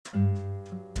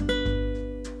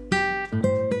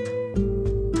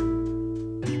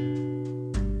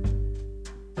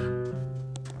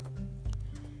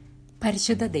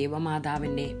പരിശുദ്ധ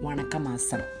ദേവമാതാവിൻ്റെ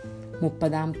വണക്കമാസം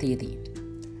 30-ാം തീയതി.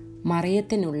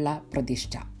 മറിയത്തിനുള്ള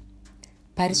പ്രതിഷ്ഠ.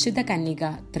 പരിശുദ്ധ കന്യക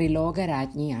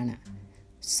ത്രിലോകരാജ്ഞിയാണ്.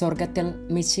 സ്വർഗത്തിൽ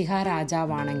മിശിഹ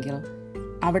രാജാവാണെങ്കിൽ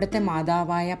അവിടുത്തെ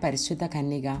മാതാവായ പരിശുദ്ധ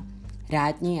കന്യക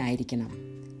രാജ്ഞിയായിരിക്കണം.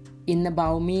 ഇന്ന്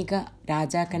ഭൗമിക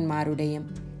രാജാക്കന്മാരുടെയും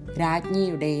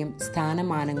രാജ്ഞിയുടെയും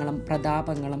സ്ഥാനമാനങ്ങളും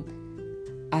പ്രതാപങ്ങളും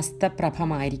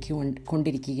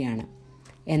അസ്തപ്രഭമായിരിക്കൊണ്ടിരിക്കുകയാണ്.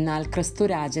 എന്നാൽ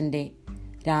ക്രിസ്തുരാജൻ്റെ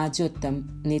രാജ്യത്വം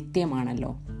നിത്യമാണല്ലോ.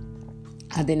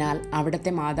 അതിനാൽ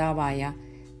അവിടുത്തെ മാതാവായ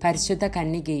പരിശുദ്ധ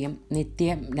കന്യകയും നിത്യ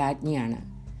രാജ്ഞിയാണ്.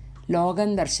 ലോകം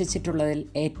ദർശിച്ചിട്ടുള്ളതിൽ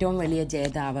ഏറ്റവും വലിയ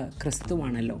ജേതാവ്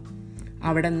ക്രിസ്തുവാണല്ലോ.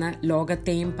 അവിടുന്ന്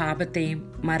ലോകത്തെയും പാപത്തെയും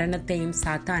മരണത്തെയും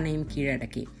സാത്താനെയും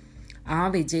കീഴടക്കി. ആ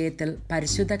വിജയത്തിൽ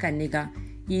പരിശുദ്ധ കന്യക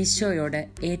ഈശോയോട്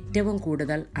ഏറ്റവും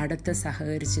കൂടുതൽ അടുത്ത്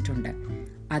സഹകരിച്ചിട്ടുണ്ട്.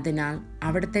 അതിനാൽ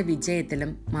അവിടുത്തെ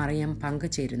വിജയത്തിലും മറിയം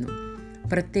പങ്കുചേരുന്നു.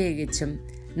 പ്രത്യേകിച്ചും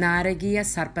നാരകീയ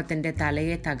സർപ്പത്തിൻ്റെ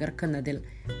തലയെ തകർക്കുന്നതിൽ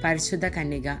പരിശുദ്ധ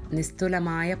കന്യക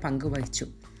നിസ്തുലമായ പങ്കുവഹിച്ചു.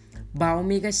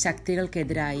 ഭൗമിക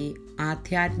ശക്തികൾക്കെതിരായി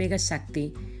ആധ്യാത്മിക ശക്തി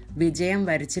വിജയം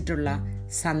വരിച്ചിട്ടുള്ള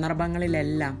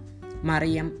സന്ദർഭങ്ങളിലെല്ലാം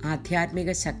മറിയം ആധ്യാത്മിക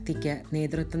ശക്തിക്ക്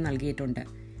നേതൃത്വം നൽകിയിട്ടുണ്ട്.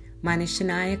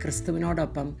 മനുഷ്യനായ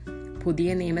ക്രിസ്തുവിനോടൊപ്പം പുതിയ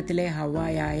നിയമത്തിലെ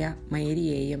ഹവ്വായായ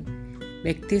മേരിയെയും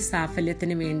വ്യക്തി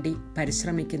സാഫല്യത്തിനു വേണ്ടി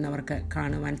പരിശ്രമിക്കുന്നവർക്ക്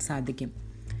കാണുവാൻ സാധിക്കും.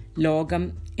 ലോകം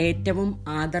ഏറ്റവും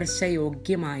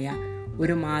ആദർശയോഗ്യമായ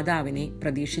ഒരു മാതാവിനെ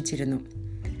പ്രതീക്ഷിച്ചിരുന്നു.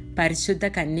 പരിശുദ്ധ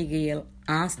കന്യകയിൽ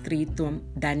ആ സ്ത്രീത്വം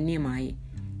ധന്യമായി.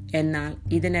 എന്നാൽ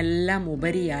ഇതിനെല്ലാം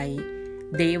ഉപരിയായി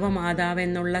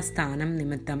ദൈവമാതാവെന്നുള്ള സ്ഥാനം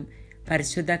നിമിത്തം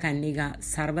പരിശുദ്ധ കന്യക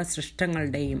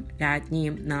സർവ്വസൃഷ്ടങ്ങളുടെയും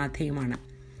രാജ്ഞിയും നാഥയുമാണ്.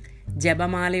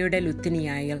 ജപമാലയുടെ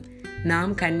ലുത്തിനിയായിൽ നാം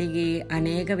കന്യകയെ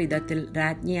അനേക വിധത്തിൽ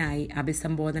രാജ്ഞിയായി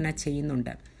അഭിസംബോധന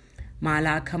ചെയ്യുന്നുണ്ട്.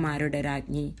 മാലാഖമാരുടെ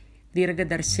രാജ്ഞി,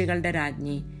 ദീർഘദർശികളുടെ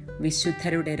രാജ്ഞി,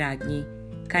 വിശുദ്ധരുടെ രാജ്ഞി,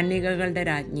 കന്യകകളുടെ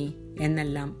രാജ്ഞി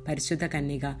എന്നെല്ലാം പരിശുദ്ധ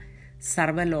കന്യക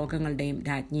സർവ്വലോകങ്ങളുടെയും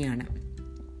രാജ്ഞിയാണ്.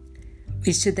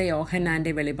 വിശുദ്ധ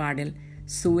യോഹന്നാന്റെ വെളിപാടിൽ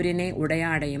സൂര്യനെ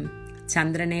ഉടയാടയും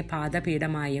ചന്ദ്രനെ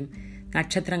പാദപീഠമായും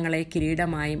നക്ഷത്രങ്ങളെ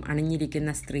കിരീടമായും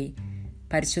അണിഞ്ഞിരിക്കുന്ന സ്ത്രീ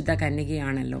പരിശുദ്ധ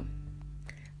കന്യകയാണല്ലോ.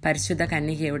 പരിശുദ്ധ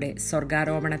കന്യകയുടെ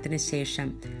സ്വർഗാരോപണത്തിന് ശേഷം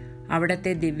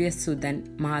അവിടുത്തെ ദിവ്യസുതൻ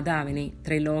മാതാവിനെ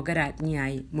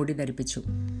ത്രിലോകരാജ്ഞിയായി മുടിധരിപ്പിച്ചു.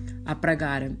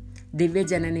 അപ്രകാരം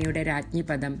ദിവ്യജനനിയുടെ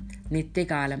രാജ്ഞിപദം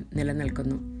നിത്യകാലം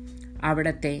നിലനിൽക്കുന്നു.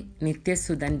 അവിടുത്തെ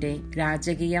നിത്യസുതൻ്റെ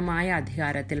രാജകീയമായ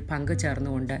അധികാരത്തിൽ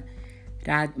പങ്കുചേർന്നുകൊണ്ട്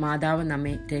മാതാവ്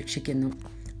നമ്മെ രക്ഷിക്കുന്നു.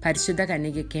 പരിശുദ്ധ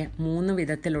കന്യകയ്ക്ക് 3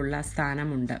 വിധത്തിലുള്ള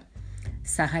സ്ഥാനമുണ്ട്: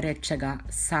 സഹരക്ഷക,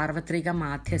 സാർവത്രിക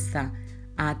മാധ്യസ്ഥ,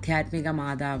 ആധ്യാത്മിക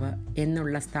മാതാവ്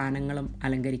എന്നുള്ള സ്ഥാനങ്ങളും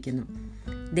അലങ്കരിക്കുന്നു.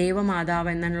 ദൈവമാതാവ്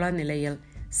എന്നുള്ള നിലയിൽ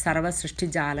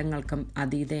സർവസൃഷ്ടിജാലങ്ങൾക്കും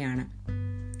അതീതയാണ്.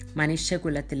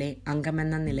 മനുഷ്യകുലത്തിലെ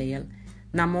അംഗമെന്ന നിലയിൽ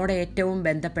നമ്മോട് ഏറ്റവും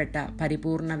ബന്ധപ്പെട്ട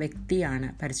പരിപൂർണ വ്യക്തിയാണ്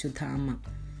പരിശുദ്ധ അമ്മ.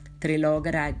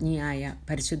 ത്രിലോകരാജ്ഞിയായ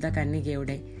പരിശുദ്ധ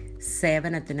കന്യകയുടെ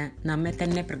സേവനത്തിന് നമ്മെ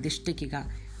തന്നെ പ്രതിഷ്ഠിക്കുക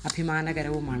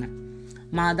അഭിമാനകരവുമാണ്.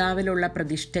 മാതാവിലുള്ള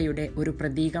പ്രതിഷ്ഠയുടെ ഒരു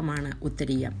പ്രതീകമാണ്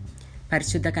ഉത്തരീയം.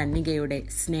 പരിശുദ്ധ കന്യകയുടെ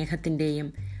സ്നേഹത്തിൻ്റെയും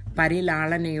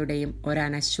പരിലാളനയുടെയും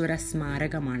ഒരനശ്വര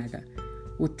സ്മാരകമാണിത്.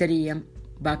 ഉത്തരീയം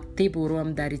ഭക്തിപൂർവം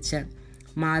ധരിച്ച്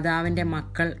മാതാവിൻ്റെ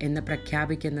മക്കൾ എന്ന്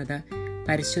പ്രഖ്യാപിക്കുന്നത്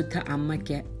പരിശുദ്ധ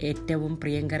അമ്മയ്ക്ക് ഏറ്റവും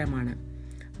പ്രിയങ്കരമാണ്.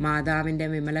 മാതാവിൻ്റെ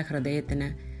വിമല ഹൃദയത്തിന്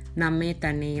നമ്മെ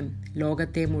തന്നെയും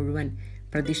ലോകത്തെ മുഴുവൻ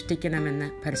പ്രതിഷ്ഠിക്കണമെന്ന്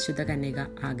പരിശുദ്ധ കന്യക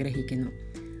ആഗ്രഹിക്കുന്നു.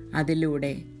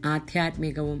 അതിലൂടെ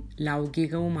ആധ്യാത്മികവും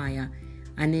ലൗകികവുമായ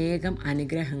അനേകം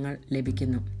അനുഗ്രഹങ്ങൾ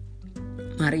ലഭിക്കുന്നു.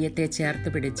 മറിയത്തെ ചേർത്ത്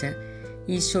പിടിച്ച്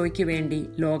ഈശോയ്ക്ക് വേണ്ടി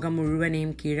ലോകം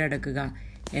മുഴുവനെയും കീഴടക്കുക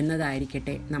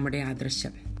എന്നതായിരിക്കട്ടെ നമ്മുടെ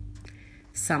ആദർശം.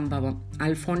 സംഭവം: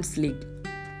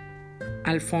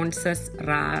 അൽഫോൺസസ്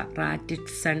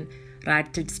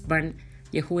റാറ്റിറ്റ്സ്ബൺ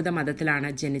യഹൂദ മതത്തിലാണ്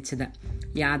ജനിച്ചത്.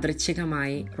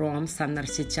 യാദൃച്ഛികമായി റോം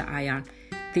സന്ദർശിച്ച അയാൾ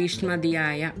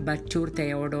തീഷ്ണമതിയായ ബറ്റൂർ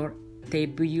തെയോഡോർ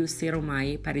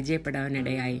തെബുയൂസിറുമായി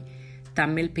പരിചയപ്പെടാനിടയായി.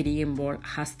 തമ്മിൽ പിരിയുമ്പോൾ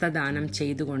ഹസ്തദാനം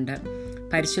ചെയ്തുകൊണ്ട്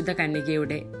പരിശുദ്ധ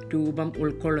കന്യകയുടെ രൂപം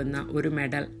ഉൾക്കൊള്ളുന്ന ഒരു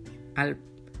മെഡൽ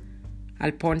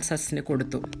അൽഫോൺസസിന്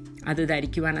കൊടുത്തു. അത്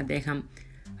ധരിക്കുവാൻ അദ്ദേഹം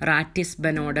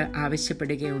റാറ്റിസ്ബനോട്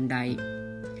ആവശ്യപ്പെടുകയുണ്ടായി.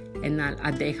 എന്നാൽ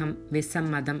അദ്ദേഹം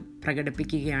വിസമ്മതം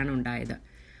പ്രകടിപ്പിക്കുകയാണ് ഉണ്ടായത്.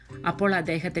 അപ്പോൾ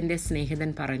അദ്ദേഹത്തിൻ്റെ സ്നേഹിതൻ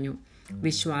പറഞ്ഞു,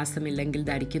 വിശ്വാസമില്ലെങ്കിൽ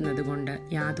ധരിക്കുന്നത് കൊണ്ട്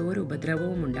യാതൊരു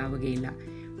ഉപദ്രവവും ഉണ്ടാവുകയില്ല.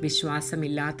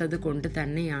 വിശ്വാസമില്ലാത്തത് കൊണ്ട്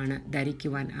തന്നെയാണ്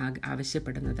ധരിക്കുവാൻ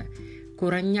ആവശ്യപ്പെടുന്നത്.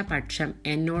 കുറഞ്ഞ പക്ഷം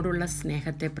എന്നോടുള്ള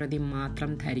സ്നേഹത്തെ പ്രതി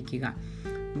മാത്രം ധരിക്കുക.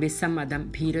 വിസമ്മതം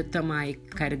ഭീരുത്വമായി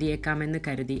കരുതിയേക്കാമെന്ന്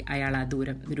കരുതി അയാൾ ആ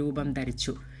രൂപം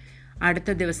ധരിച്ചു. അടുത്ത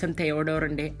ദിവസം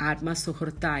തെയോഡോറിൻ്റെ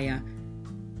ആത്മസുഹൃത്തായ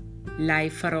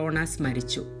ലൈഫറോണസ്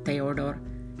മരിച്ചു. തെയോഡോർ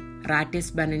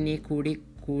റാറ്റിസ്ബനെ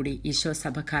കൂടി ഈശോ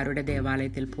സഭക്കാരുടെ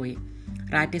ദേവാലയത്തിൽ പോയി.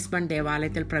 റാറ്റിസ്ബൺ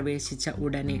ദേവാലയത്തിൽ പ്രവേശിച്ച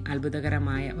ഉടനെ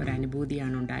അത്ഭുതകരമായ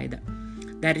ഒരനുഭൂതിയാണ് ഉണ്ടായത്.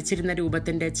 ധരിച്ചിരുന്ന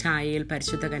രൂപത്തിൻ്റെ ഛായയിൽ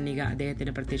പരിശുദ്ധ കന്യക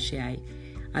അദ്ദേഹത്തിന് പ്രത്യക്ഷയായി.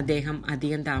 അദ്ദേഹം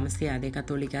അധികം താമസിയാതെ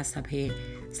കത്തോലിക്ക സഭയെ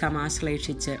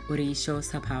സമാശ്ലേഷിച്ച് ഒരു ഈശോ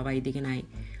സഭാ വൈദികനായി.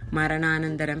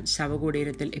 മരണാനന്തരം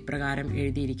ശവകുടീരത്തിൽ ഇപ്രകാരം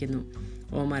എഴുതിയിരിക്കുന്നു: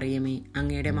 ഓ മറിയമേ,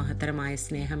 അങ്ങയുടെ മഹത്തരമായ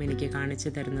സ്നേഹം എനിക്ക് കാണിച്ചു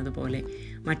തരുന്നത് പോലെ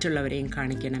മറ്റുള്ളവരെയും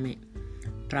കാണിക്കണമേ.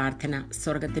 പ്രാർത്ഥന.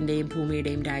 സ്വർഗത്തിൻ്റെയും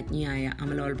ഭൂമിയുടെയും രാജ്ഞിയായ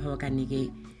അമലോത്ഭവ കന്യകയെ,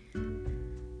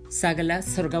 സകല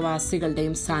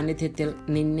സ്വർഗവാസികളുടെയും സാന്നിധ്യത്തിൽ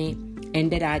നിന്നെ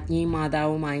എൻ്റെ രാജ്ഞിയും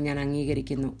മാതാവുമായി ഞാൻ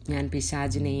അംഗീകരിക്കുന്നു. ഞാൻ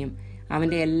പിശാചിനെയും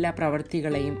അവൻ്റെ എല്ലാ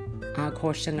പ്രവൃത്തികളെയും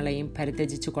ആഘോഷങ്ങളെയും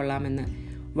പരിത്യജിച്ചു കൊള്ളാമെന്ന്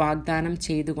വാഗ്ദാനം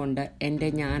ചെയ്തുകൊണ്ട് എൻ്റെ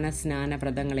ജ്ഞാനസ്നാന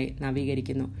വ്രതങ്ങളെ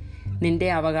നവീകരിക്കുന്നു. നിന്റെ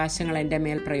അവകാശങ്ങൾ എൻ്റെ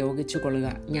മേൽ പ്രയോഗിച്ചു കൊള്ളുക.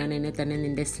 ഞാൻ എന്നെ തന്നെ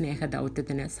നിന്റെ സ്നേഹ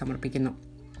ദൗത്യത്തിന് സമർപ്പിക്കുന്നു.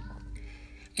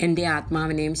 എൻ്റെ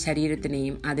ആത്മാവിനെയും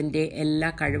ശരീരത്തിനെയും അതിൻ്റെ എല്ലാ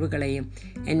കഴിവുകളെയും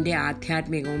എൻ്റെ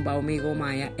ആധ്യാത്മികവും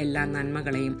ഭൗമികവുമായ എല്ലാ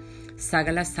നന്മകളെയും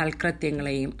സകല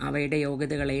സൽകൃത്യങ്ങളെയും അവയുടെ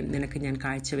യോഗ്യതകളെയും നിനക്ക് ഞാൻ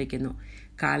കാഴ്ചവെക്കുന്നു.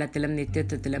 കാലത്തിലും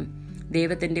നിത്യത്വത്തിലും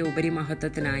ദൈവത്തിൻ്റെ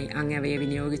ഉപരിമഹത്വത്തിനായി അങ്ങ് അവയെ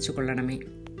വിനിയോഗിച്ചു കൊള്ളണമേ.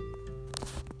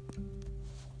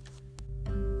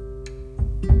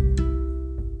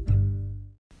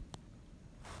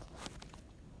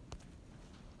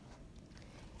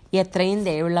 എത്രയും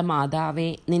ദയുള്ള മാതാവേ,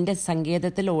 നിന്റെ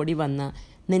സങ്കേതത്തിൽ ഓടിവന്ന്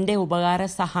നിന്റെ ഉപകാര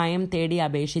സഹായം തേടി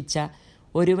അപേക്ഷിച്ച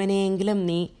ഒരുവനെയെങ്കിലും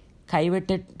നീ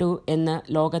കൈവിട്ടിട്ടു എന്ന്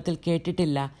ലോകത്തിൽ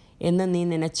കേട്ടിട്ടില്ല എന്ന് നീ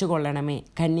നനച്ചുകൊള്ളണമേ.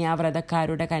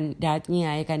 കന്യാവ്രതക്കാരുടെ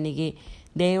രാജ്ഞിയായ കന്യകേ,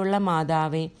 ദയുള്ള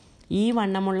മാതാവേ, ഈ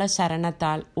വണ്ണമുള്ള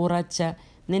ശരണത്താൽ ഉറച്ച്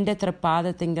നിന്റെ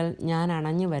തൃപ്പാദത്തിങ്കൽ ഞാൻ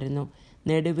അണഞ്ഞു വരുന്നു.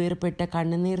 നെടുവീർപ്പിട്ട്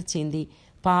കണ്ണുനീർ ചീന്തി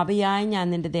പാപിയായി ഞാൻ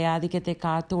നിന്റെ ദയാധിക്യത്തെ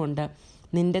കാത്തുകൊണ്ട്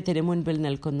നിന്റെ തിരുമുൻപിൽ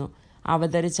നിൽക്കുന്നു.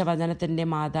 അവതരിച്ച വചനത്തിൻ്റെ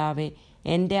മാതാവേ,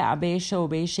 എൻ്റെ അപേക്ഷ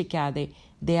ഉപേക്ഷിക്കാതെ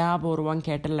ദയാപൂർവം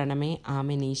കേട്ടല്ലണമേ.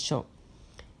 ആമേൻ. ഈശോ.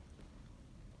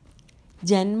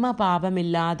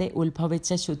 ജന്മപാപമില്ലാതെ ഉത്ഭവിച്ച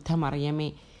ശുദ്ധമറിയമേ,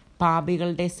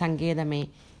 പാപികളുടെ സങ്കേതമേ,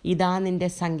 ഇതാ നിന്റെ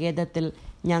സങ്കേതത്തിൽ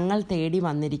ഞങ്ങൾ തേടി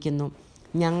വന്നിരിക്കുന്നു.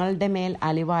 ഞങ്ങളുടെ മേൽ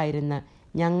അലിവായിരുന്ന്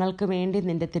ഞങ്ങൾക്ക് വേണ്ടി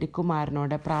നിന്റെ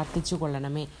തിരുക്കുമാരനോട് പ്രാർത്ഥിച്ചു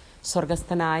കൊള്ളണമേ.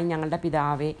 സ്വർഗസ്ഥനായ ഞങ്ങളുടെ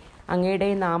പിതാവേ,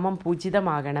 അങ്ങയുടെ നാമം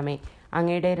പൂജിതമാകണമേ.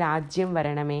 അങ്ങയുടെ രാജ്യം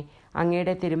വരണമേ.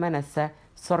 അങ്ങയുടെ തിരുമനസ്സ്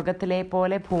സ്വർഗത്തിലെ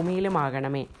പോലെ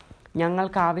ഭൂമിയിലുമാകണമേ.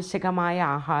 ഞങ്ങൾക്ക് ആവശ്യകമായ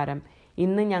ആഹാരം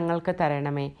ഇന്ന് ഞങ്ങൾക്ക്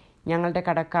തരണമേ. ഞങ്ങളുടെ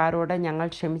കടക്കാരോട് ഞങ്ങൾ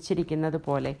ക്ഷമിച്ചിരിക്കുന്നത്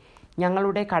പോലെ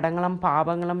ഞങ്ങളുടെ കടങ്ങളും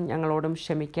പാപങ്ങളും ഞങ്ങളോടും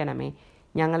ക്ഷമിക്കണമേ.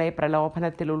 ഞങ്ങളെ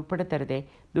പ്രലോഭനത്തിൽ ഉൾപ്പെടുത്തരുതേ,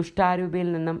 ദുഷ്ടാരൂപിയിൽ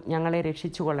നിന്നും ഞങ്ങളെ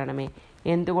രക്ഷിച്ചു കൊള്ളണമേ.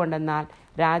 എന്തുകൊണ്ടെന്നാൽ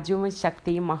രാജ്യവും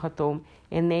ശക്തിയും മഹത്വവും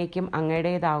എന്നേക്കും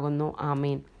അങ്ങയുടേതാകുന്നു.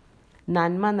 ആമേൻ.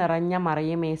 നന്മ നിറഞ്ഞ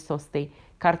മറിയമേ സ്വസ്തി,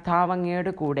 കർത്താവ്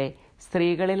അങ്ങയുടെ കൂടെ,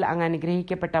 സ്ത്രീകളിൽ അങ്ങ്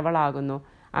അനുഗ്രഹിക്കപ്പെട്ടവളാകുന്നു.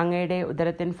 അങ്ങയുടെ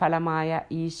ഉദരത്തിൻ ഫലമായ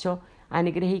ഈശോ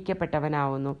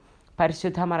അനുഗ്രഹിക്കപ്പെട്ടവനാവുന്നു.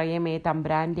 പരിശുദ്ധ മറിയമേ,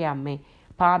 തമ്പുരാൻ്റെ അമ്മേ,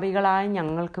 പാപികളായ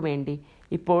ഞങ്ങൾക്ക് വേണ്ടി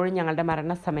ഇപ്പോഴും ഞങ്ങളുടെ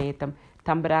മരണസമയത്തും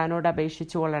തമ്പുരാനോട്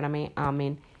അപേക്ഷിച്ചു കൊള്ളണമേ.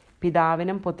 ആമേൻ.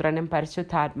 പിതാവിനും പുത്രനും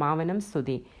പരിശുദ്ധാത്മാവിനും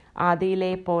സ്തുതി,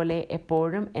 ആദിയിലെ പോലെ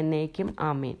എപ്പോഴും എന്നേക്കും.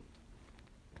 ആമേൻ.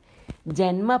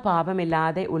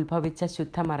 ജന്മപാപമില്ലാതെ ഉത്ഭവിച്ച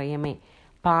ശുദ്ധമറിയമേ,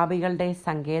 പാപികളുടെ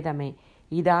സങ്കേതമേ,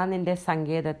 ഇതാ നിന്റെ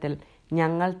സങ്കേതത്തിൽ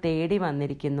ഞങ്ങൾ തേടി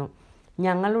വന്നിരിക്കുന്നു.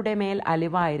 ഞങ്ങളുടെ മേൽ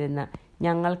അലിവായിരുന്ന്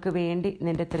ഞങ്ങൾക്ക് വേണ്ടി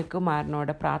നിന്റെ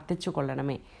തിരുക്കുമാരനോട് പ്രാർത്ഥിച്ചു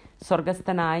കൊള്ളണമേ.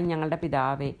 സ്വർഗസ്ഥനായ ഞങ്ങളുടെ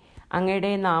പിതാവേ,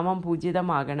 അങ്ങയുടെ നാമം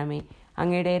പൂജിതമാകണമേ.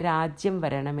 അങ്ങയുടെ രാജ്യം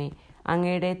വരണമേ.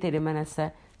 അങ്ങയുടെ തിരുമനസ്സ്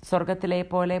സ്വർഗത്തിലെ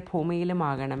പോലെ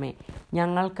ഭൂമിയിലുമാകണമേ.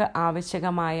 ഞങ്ങൾക്ക്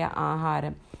ആവശ്യകമായ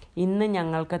ആഹാരം ഇന്ന്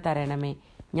ഞങ്ങൾക്ക് തരണമേ.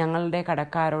 ഞങ്ങളുടെ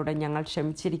കടക്കാരോട് ഞങ്ങൾ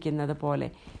ക്ഷമിച്ചിരിക്കുന്നത് പോലെ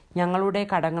ഞങ്ങളുടെ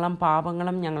കടങ്ങളും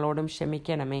പാപങ്ങളും ഞങ്ങളോടും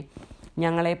ക്ഷമിക്കണമേ.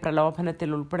 ഞങ്ങളെ പ്രലോഭനത്തിൽ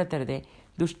ഉൾപ്പെടുത്തരുതേ,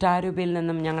 ദുഷ്ടാരൂപിയിൽ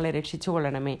നിന്നും ഞങ്ങളെ രക്ഷിച്ചു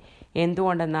കൊള്ളണമേ.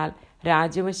 എന്തുകൊണ്ടെന്നാൽ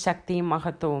രാജ്യവും ശക്തിയും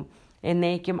മഹത്വവും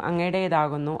എന്നേക്കും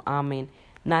അങ്ങയുടേതാകുന്നു. ആമേൻ.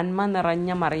 നന്മ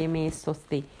നിറഞ്ഞ മറിയമേ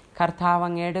സ്വസ്തി, കർത്താവ്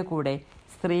അങ്ങയുടെ കൂടെ,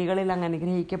 സ്ത്രീകളിൽ അങ്ങ്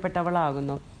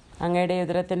അനുഗ്രഹിക്കപ്പെട്ടവളാകുന്നു. അങ്ങയുടെ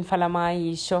ഉദരത്തിൻ ഫലമായി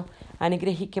ഈശോ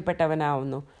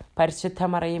അനുഗ്രഹിക്കപ്പെട്ടവനാവുന്നു. പരിശുദ്ധ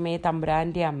മറിയമേ,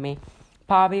 തമ്പുരാൻ്റെ അമ്മേ,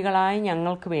 പാപികളായ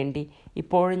ഞങ്ങൾക്ക് വേണ്ടി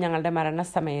ഇപ്പോഴും ഞങ്ങളുടെ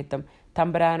മരണസമയത്തും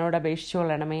തമ്പുരാനോട് അപേക്ഷിച്ചു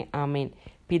കൊള്ളണമേ. ആമേൻ.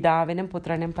 പിതാവിനും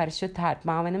പുത്രനും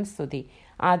പരിശുദ്ധാത്മാവിനും സ്തുതി,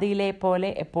 ആദിയിലെ പോലെ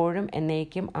എപ്പോഴും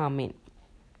എന്നേക്കും. ആമേൻ.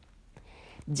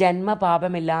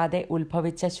 ജന്മപാപമില്ലാതെ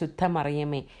ഉത്ഭവിച്ച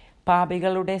ശുദ്ധമറിയമേ,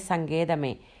 പാപികളുടെ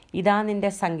സങ്കേതമേ, ഇതാ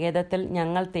നിന്റെ സങ്കേതത്തിൽ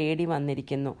ഞങ്ങൾ തേടി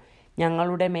വന്നിരിക്കുന്നു.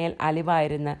 ഞങ്ങളുടെ മേൽ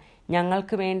അലിവായിരുന്ന്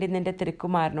ഞങ്ങൾക്ക് വേണ്ടി നിന്റെ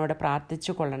തിരുക്കുമാരനോട്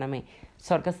പ്രാർത്ഥിച്ചു കൊള്ളണമേ.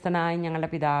 സ്വർഗസ്ഥനായ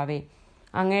ഞങ്ങളുടെ പിതാവേ,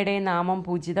 അങ്ങയുടെ നാമം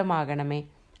പൂജിതമാകണമേ.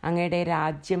 അങ്ങയുടെ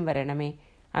രാജ്യം വരണമേ.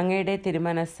 അങ്ങയുടെ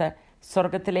തിരുമനസ്സ്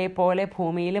സ്വർഗത്തിലെ പോലെ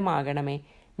ഭൂമിയിലുമാകണമേ.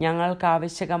 ഞങ്ങൾക്ക്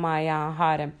ആവശ്യകമായ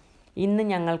ആഹാരം ഇന്ന്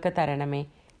ഞങ്ങൾക്ക് തരണമേ.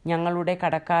 ഞങ്ങളുടെ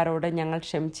കടക്കാരോട് ഞങ്ങൾ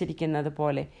ക്ഷമിച്ചിരിക്കുന്നത്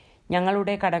പോലെ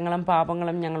ഞങ്ങളുടെ കടങ്ങളും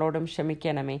പാപങ്ങളും ഞങ്ങളോടും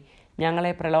ക്ഷമിക്കണമേ.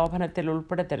 ഞങ്ങളെ പ്രലോഭനത്തിൽ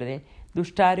ഉൾപ്പെടുത്തരുതേ,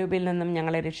 ദുഷ്ടാരൂപിയിൽ നിന്നും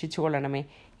ഞങ്ങളെ രക്ഷിച്ചുകൊള്ളണമേ.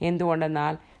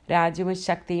 എന്തുകൊണ്ടെന്നാൽ രാജ്യവും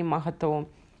ശക്തിയും മഹത്വവും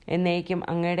എന്നേക്കും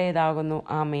അങ്ങയുടേതാകുന്നു.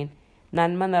 ആമേൻ.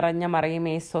 നന്മ നിറഞ്ഞ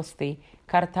മറിയമേ സ്വസ്തി,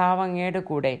 കർത്താവ് അങ്ങയുടെ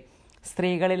കൂടെ,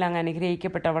 സ്ത്രീകളിൽ അങ്ങ്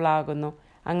അനുഗ്രഹിക്കപ്പെട്ടവളാകുന്നു.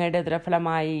 അങ്ങയുടെ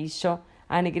ഉദരഫലമായ ഈശോ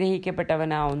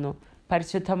അനുഗ്രഹിക്കപ്പെട്ടവനാവുന്നു.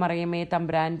 പരിശുദ്ധ മറിയമേ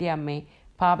തമ്പുരാൻ്റെ അമ്മേ,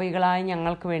 പാപികളായ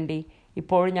ഞങ്ങൾക്ക് വേണ്ടി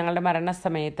ഇപ്പോഴും ഞങ്ങളുടെ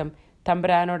മരണസമയത്തും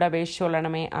തമ്പുരാനോട്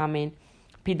അപേക്ഷിച്ചുകൊള്ളണമേ. ആമേൻ.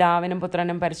 പിതാവിനും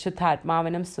പുത്രനും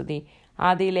പരിശുദ്ധാത്മാവിനും സ്തുതി,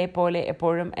 ആദിയിലെ പോലെ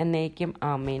എപ്പോഴും എന്നേക്കും.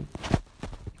 ആമേൻ.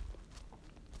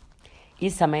 ഈ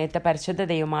സമയത്ത് പരിശുദ്ധ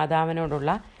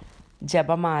ദൈവമാതാവിനോടുള്ള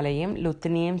ജപമാലയും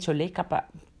ലുത്തിനിയും ചൊല്ലി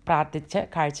പ്രാർത്ഥിച്ച്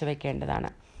കാഴ്ചവെക്കേണ്ടതാണ്.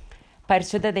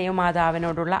 പരിശുദ്ധ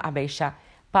ദൈവമാതാവിനോടുള്ള അപേക്ഷ.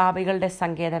 പാപികളുടെ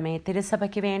സങ്കേതമേ,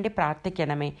 തിരുസഭയ്ക്ക് വേണ്ടി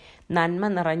പ്രാർത്ഥിക്കണമേ. നന്മ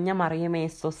നിറഞ്ഞ മറിയമേ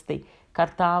സ്വസ്തി,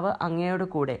 കർത്താവ് അങ്ങയോട്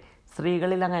കൂടെ,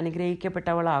 സ്ത്രീകളിൽ അങ്ങ്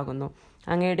അനുഗ്രഹിക്കപ്പെട്ടവളാകുന്നു.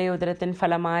 അങ്ങയുടെ ഉദരത്തിൻ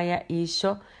ഫലമായ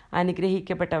ഈശോ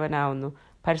അനുഗ്രഹിക്കപ്പെട്ടവനാവുന്നു.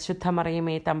 പരിശുദ്ധ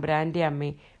മറിയമേ തമ്പുരാൻ്റെ അമ്മേ,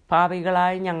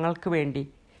 പാപികളായ ഞങ്ങൾക്ക് വേണ്ടി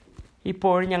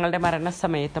ഇപ്പോഴും ഞങ്ങളുടെ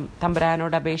മരണസമയത്തും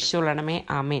തമ്പുരാനോട് അപേക്ഷിച്ചുകൊള്ളണമേ.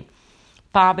 ആമേൻ.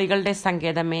 പാപികളുടെ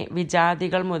സങ്കേതമേ,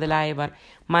 വിജാതികൾ മുതലായവർ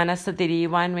മനസ്സ്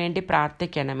തിരിയുവാൻ വേണ്ടി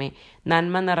പ്രാർത്ഥിക്കണമേ.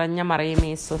 നന്മ നിറഞ്ഞ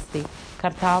മറിയമേ സ്വസ്തി,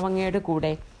 കർത്താവ് അങ്ങയുടെ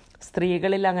കൂടെ,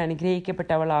 സ്ത്രീകളിൽ അങ്ങ്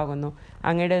അനുഗ്രഹിക്കപ്പെട്ടവളാകുന്നു.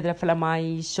 അങ്ങയുടെ ഉദരഫലമായി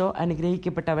ഈശോ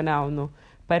അനുഗ്രഹിക്കപ്പെട്ടവനാവുന്നു.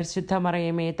 പരിശുദ്ധ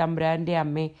മറിയമേ തമ്പുരാൻ്റെ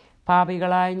അമ്മേ,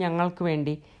 പാപികളായ ഞങ്ങൾക്ക്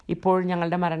വേണ്ടി ഇപ്പോഴും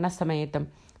ഞങ്ങളുടെ മരണസമയത്തും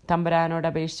തമ്പുരാനോട്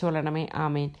അപേക്ഷിച്ചുകൊള്ളണമേ.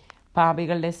 ആമേൻ.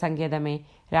 പാപികളുടെ സങ്കേതമേ,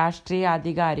 രാഷ്ട്രീയ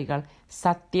അധികാരികൾ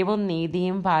സത്യവും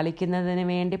നീതിയും പാലിക്കുന്നതിന്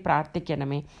വേണ്ടി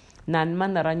പ്രാർത്ഥിക്കണമേ. നന്മ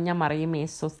നിറഞ്ഞ മറിയമേ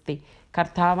സ്വസ്തി,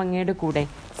 കർത്താവ് അങ്ങയുടെ കൂടെ,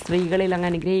 സ്ത്രീകളിൽ അങ്ങ്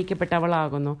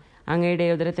അനുഗ്രഹിക്കപ്പെട്ടവളാകുന്നു. അങ്ങയുടെ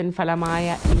ഉദരത്തിൻ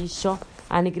ഫലമായ ഈശോ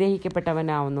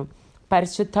അനുഗ്രഹിക്കപ്പെട്ടവനാവുന്നു.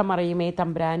 പരിശുദ്ധ മറിയമേ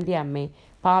തമ്പുരാൻ്റെ അമ്മേ,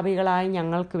 പാപികളായ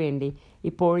ഞങ്ങൾക്ക് വേണ്ടി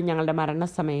ഇപ്പോഴും ഞങ്ങളുടെ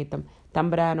മരണസമയത്തും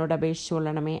തമ്പുരാനോട്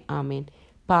അപേക്ഷിച്ചുകൊള്ളണമേ. ആമേൻ.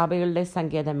 പാപികളുടെ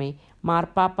സങ്കേതമേ,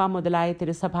 മാർപ്പാപ്പ മുതലായ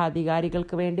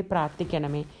തിരുസഭാധികാരികൾക്ക് വേണ്ടി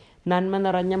പ്രാർത്ഥിക്കണമേ. നന്മ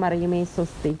നിറഞ്ഞ മറിയമേ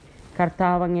സ്വസ്തി,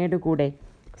 കർത്താവ് അങ്ങയുടെ കൂടെ,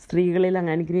 സ്ത്രീകളിൽ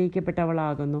അങ്ങ്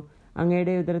അനുഗ്രഹിക്കപ്പെട്ടവളാകുന്നു.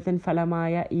 അങ്ങയുടെ ഉദരത്തിൻ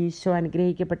ഫലമായ ഈശോ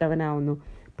അനുഗ്രഹിക്കപ്പെട്ടവനാവുന്നു.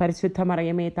 പരിശുദ്ധ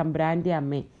മറിയമേ തമ്പുരാൻ്റെ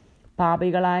അമ്മേ,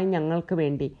 പാപികളായ ഞങ്ങൾക്ക്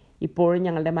വേണ്ടി ഇപ്പോഴും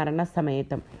ഞങ്ങളുടെ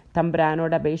മരണസമയത്തും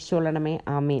തമ്പുരാനോട് അപേക്ഷിച്ചുകൊള്ളണമേ.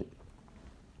 ആമേൻ.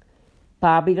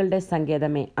 പാപികളുടെ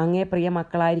സങ്കേതമേ, അങ്ങേ പ്രിയ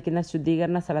മക്കളായിരിക്കുന്ന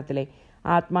ശുദ്ധീകരണ സ്ഥലത്തിലെ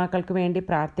ആത്മാക്കൾക്ക് വേണ്ടി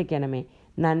പ്രാർത്ഥിക്കണമേ.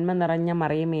 നന്മ നിറഞ്ഞ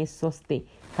മറിയമേ സ്വസ്തി,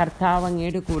 കർത്താവ്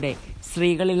അങ്ങയുടെ കൂടെ,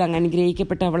 സ്ത്രീകളിൽ അങ്ങ്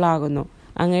അനുഗ്രഹിക്കപ്പെട്ടവളാകുന്നു.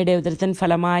 അങ്ങയുടെ ഉദരത്തിൻ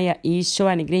ഫലമായ ഈശോ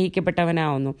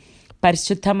അനുഗ്രഹിക്കപ്പെട്ടവനാവുന്നു.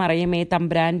 പരിശുദ്ധ മറിയമേ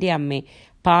തമ്പുരാൻ്റെ അമ്മേ,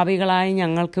 പാപികളായ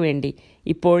ഞങ്ങൾക്ക് വേണ്ടി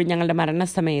ഇപ്പോഴും ഞങ്ങളുടെ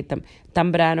മരണസമയത്തും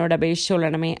തമ്പുരാനോട്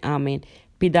അപേക്ഷിച്ചുകൊള്ളണമേ. ആമേൻ.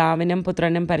 പിതാവിനും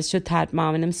പുത്രനും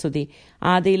പരിശുദ്ധാത്മാവിനും സ്തുതി,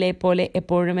 ആദിയിലെ പോലെ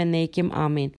എപ്പോഴും എന്നേക്കും.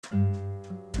 ആമേൻ.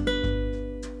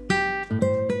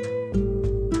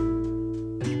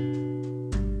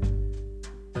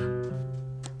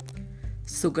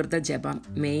 സുഹൃത ജപം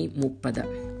മെയ് 30.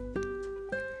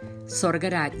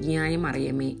 സ്വർഗരാജ്ഞിയായ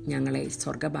മറിയമേ, ഞങ്ങളെ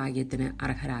സ്വർഗഭാഗ്യത്തിന്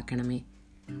അർഹരാക്കണമേ.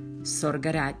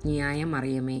 സ്വർഗരാജ്ഞിയായ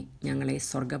മറിയമേ, ഞങ്ങളെ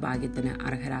സ്വർഗഭാഗ്യത്തിന്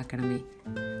അർഹരാക്കണമേ.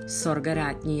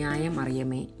 സ്വർഗരാജ്ഞിയായ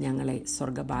മറിയമേ, ഞങ്ങളെ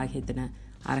സ്വർഗഭാഗ്യത്തിന്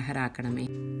അർഹരാക്കണമേ.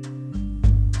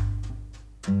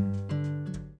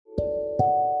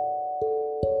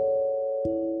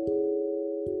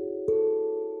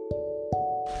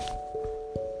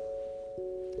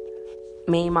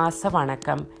 മെയ് മാസ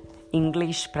വണക്കം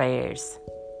English prayers.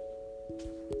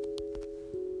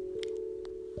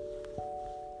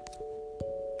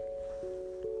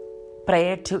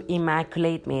 Prayer to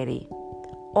Immaculate Mary.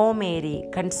 O Mary,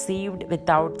 conceived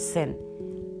without sin,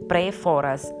 pray for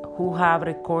us who have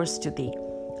recourse to thee.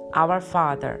 Our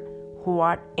Father, who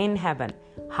art in heaven,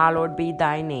 hallowed be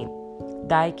thy name.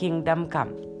 Thy kingdom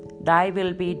come, thy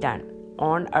will be done,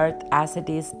 on earth as it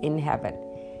is in heaven.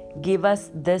 Give us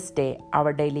this day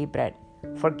our daily bread.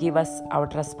 Forgive us our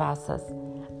trespasses,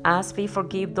 as we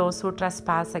forgive those who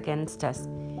trespass against us.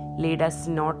 Lead us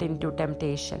not into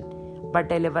temptation, but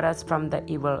deliver us from the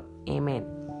evil. Amen.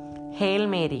 Hail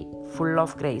Mary, full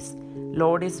of grace,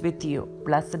 Lord is with you.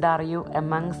 Blessed are you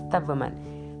amongst the women.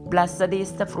 Blessed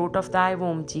is the fruit of thy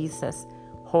womb, Jesus.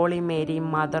 Holy Mary,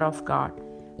 Mother of God,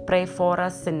 pray for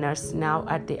us sinners, now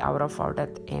at the hour of our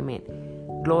death. Amen.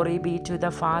 Glory be to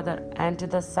the Father, and to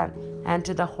the Son, and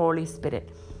to the Holy Spirit,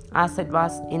 as it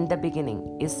was in the beginning,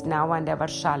 is now, and ever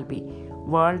shall be,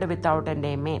 world without end.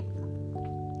 Amen.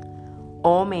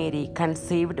 O Mary,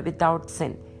 conceived without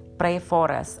sin, pray for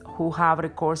us who have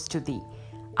recourse to thee.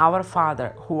 Our Father,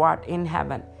 who art in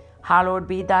heaven, hallowed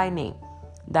be thy name.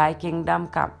 Thy kingdom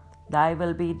come, thy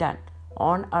will be done,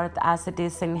 on earth as it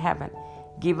is in heaven.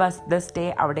 Give us this day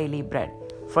our daily bread.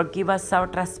 Forgive us our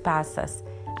trespasses,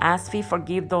 as we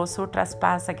forgive those who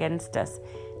trespass against us.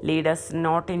 Lead us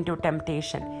not into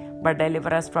temptation, but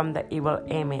deliver us from the evil.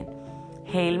 Amen.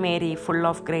 Hail Mary, full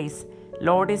of grace,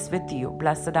 Lord is with you.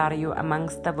 Blessed are you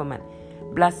amongst the women.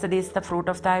 Blessed is the fruit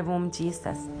of thy womb,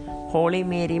 Jesus. Holy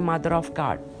Mary, Mother of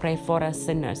God, pray for us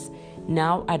sinners,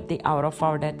 now at the hour of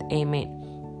our death. Amen.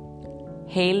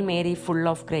 Hail Mary, full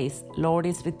of grace, Lord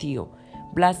is with you.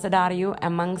 Blessed are you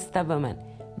amongst the women.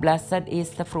 Blessed is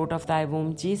the fruit of thy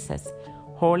womb, Jesus.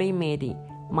 Holy Mary,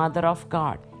 Mother of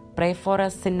God, pray for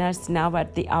us sinners now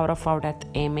at the hour of our death.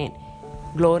 Amen.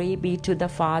 Glory be to the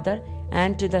Father,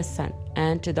 and to the Son,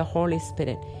 and to the Holy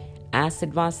Spirit, as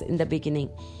it was in the beginning,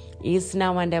 is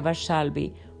now, and ever shall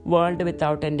be, world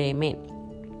without end. Amen.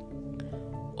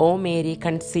 O Mary,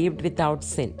 conceived without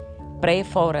sin, pray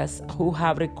for us who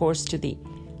have recourse to thee.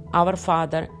 Our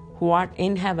Father, who art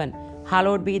in heaven,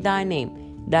 hallowed be thy name.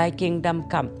 Thy kingdom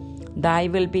come, thy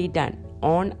will be done,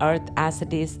 on earth as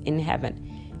it is in heaven.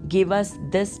 Give us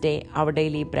this day our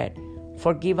daily bread.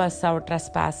 Forgive us our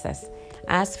trespasses,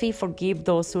 as we forgive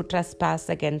those who trespass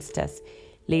against us.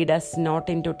 Lead us not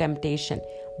into temptation,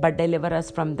 but deliver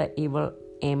us from the evil.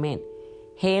 Amen.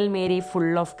 Hail Mary,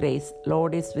 full of grace,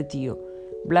 Lord is with you.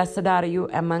 Blessed are you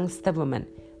amongst the women.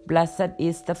 Blessed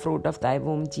is the fruit of thy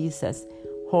womb, Jesus.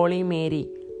 Holy Mary,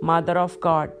 Mother of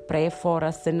God, pray for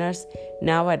us sinners,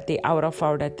 now at the hour of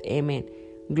our death. Amen.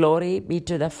 Glory be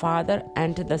to the Father,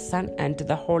 and to the Son, and to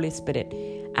the Holy Spirit,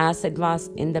 as it was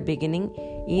in the beginning,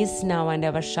 is now, and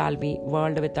ever shall be,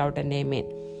 world without end. Amen.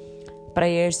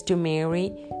 Prayers to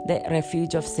Mary, the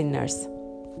refuge of sinners.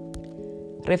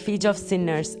 Refuge of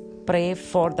sinners, pray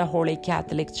for the Holy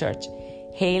Catholic Church.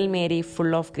 Hail Mary,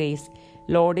 full of grace,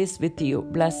 Lord is with you.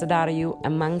 Blessed are you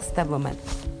amongst the women.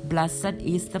 Blessed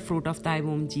is the fruit of thy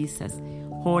womb, Jesus.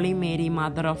 Holy Mary,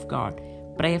 Mother of God,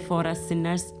 pray for us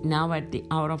sinners, now at the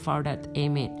hour of our death.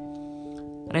 Amen.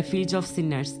 Refuge of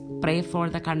sinners, pray for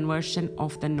the conversion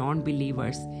of the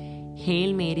non-believers.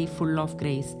 Hail Mary, full of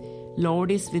grace,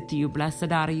 Lord is with you.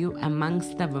 Blessed are you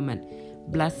amongst the women.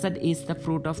 Blessed is the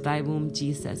fruit of thy womb,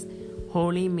 Jesus.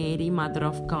 Holy Mary, Mother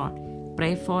of God,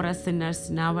 pray for us sinners,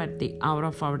 now at the hour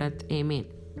of our death. Amen.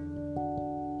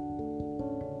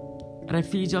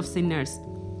 Refuge of sinners,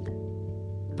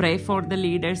 pray for the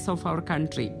leaders of our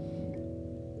country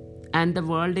and the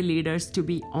world leaders to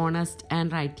be honest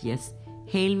and righteous.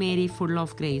 Hail Mary, full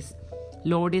of grace,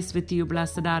 Lord is with you.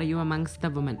 Blessed are you amongst the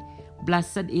women.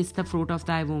 Blessed is the fruit of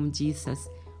thy womb, Jesus.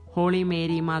 Holy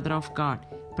Mary, Mother of God,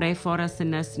 pray for us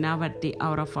sinners, now at the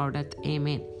hour of our death.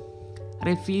 Amen.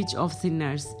 Refuge of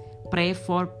sinners, pray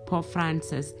for Pope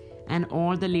Francis and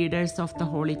all the leaders of the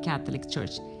Holy Catholic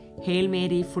Church. Hail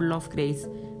Mary, full of grace,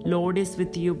 Lord is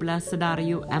with you. Blessed are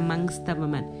you amongst the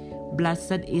women.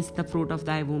 Blessed is the fruit of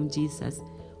thy womb, Jesus.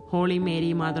 Holy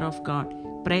Mary, Mother of God,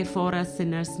 pray for us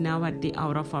sinners, now at the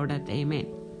hour of our death. Amen.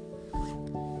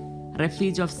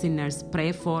 Refuge of sinners,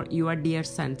 pray for your dear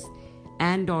sons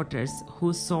and daughters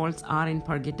whose souls are in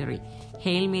purgatory.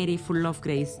 Hail Mary, full of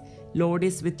grace, Lord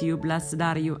is with you. Blessed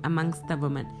are you amongst the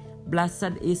women.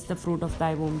 Blessed is the fruit of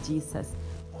thy womb, Jesus.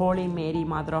 Holy Mary,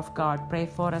 Mother of God, pray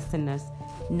for us sinners,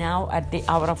 now at the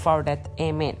hour of our death.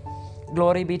 Amen.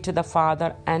 Glory be to the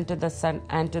Father, and to the Son,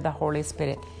 and to the Holy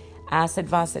Spirit, as it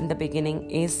was in the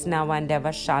beginning, is now, and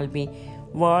ever shall be,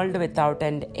 world without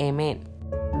end. Amen.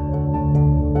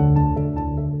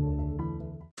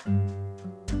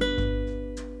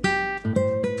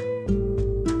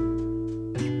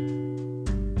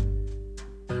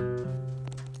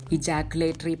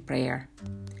 Ejaculatory Prayer,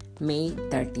 May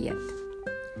 30th.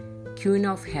 Queen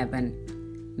of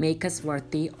Heaven, make us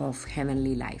worthy of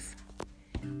heavenly life.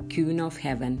 Queen of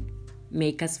Heaven,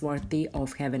 make us worthy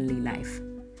of heavenly life.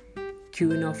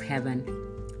 Queen of Heaven,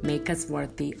 make us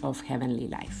worthy of heavenly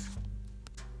life.